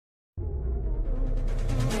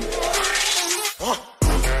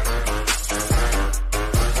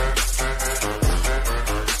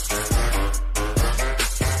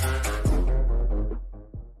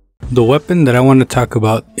The weapon that I want to talk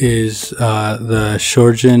about is the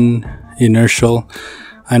Shorgen Inertial.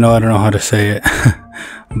 I don't know how to say it,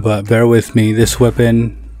 but bear with me. This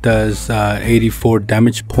weapon does 84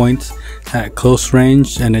 damage points at close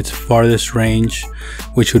range, and its farthest range,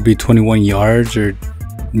 which would be 21 yards or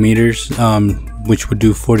meters, which would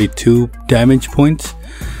do 42 damage points.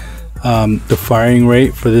 The firing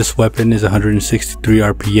rate for this weapon is 163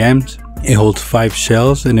 RPMs. It holds 5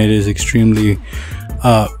 shells, and it is extremely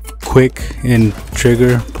quick in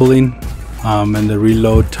trigger pulling, and the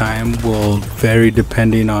reload time will vary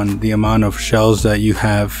depending on the amount of shells that you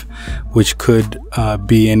have, which could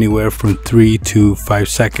be anywhere from 3 to 5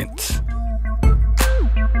 seconds.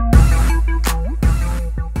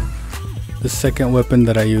 The second weapon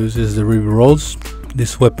that I use is the Rerolls.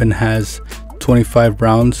 This weapon has 25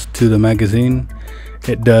 rounds to the magazine.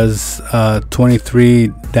 It does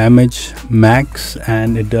 23 damage max,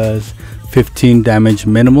 and it does 15 damage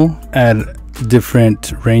minimal at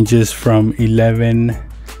different ranges from 11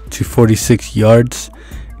 to 46 yards.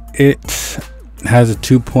 It has a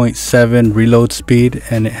 2.7 reload speed,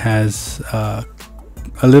 and it has a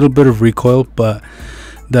little bit of recoil, but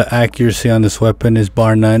the accuracy on this weapon is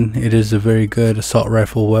bar none. It is a very good assault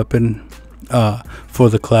rifle weapon for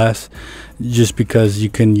the class, just because you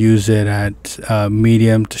can use it at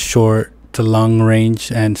medium to short to long range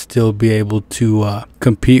and still be able to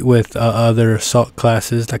compete with other assault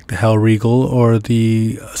classes like the Hell Regal or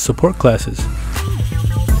the support classes.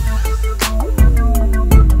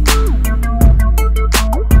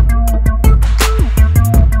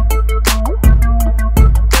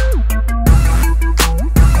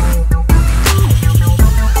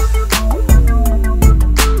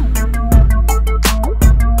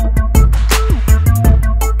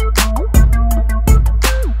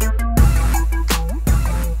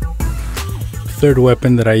 Third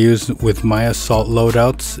weapon that I use with my assault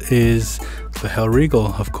loadouts is the Hell Regal,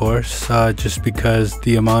 of course, just because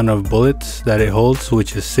the amount of bullets that it holds,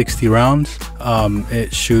 which is 60 rounds,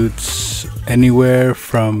 it shoots anywhere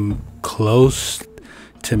from close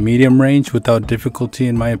to medium range without difficulty,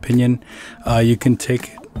 in my opinion. You can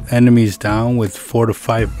take enemies down with 4 to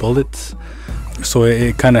 5 bullets, so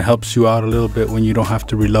it kind of helps you out a little bit when you don't have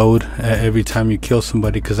to reload every time you kill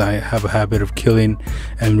somebody, because I have a habit of killing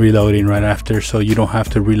and reloading right after, so you don't have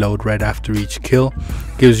to reload right after each kill.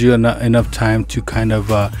 Gives you enough time to kind of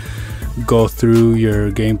go through your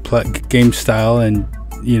game style and,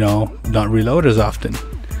 you know, not reload as often.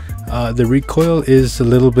 The recoil is a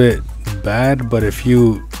little bit bad, but if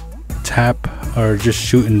you tap or just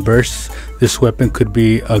shoot in bursts, this weapon could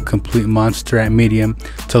be a complete monster at medium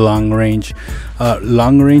to long range.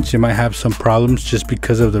 Long range, it might have some problems just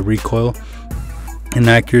because of the recoil and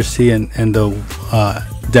accuracy and the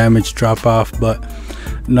damage drop off, but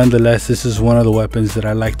nonetheless, this is one of the weapons that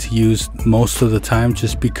I like to use most of the time,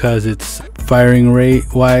 just because it's firing rate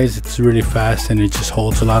wise, it's really fast and it just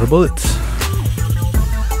holds a lot of bullets.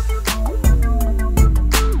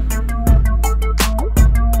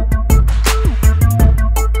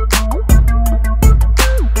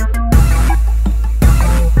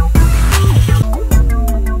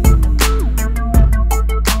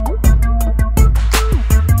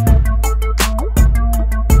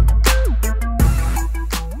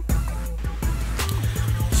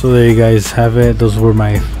 So there you guys have it. Those were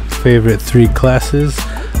my favorite 3 classes.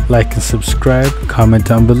 Like and subscribe. Comment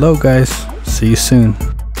down below, guys. See you soon.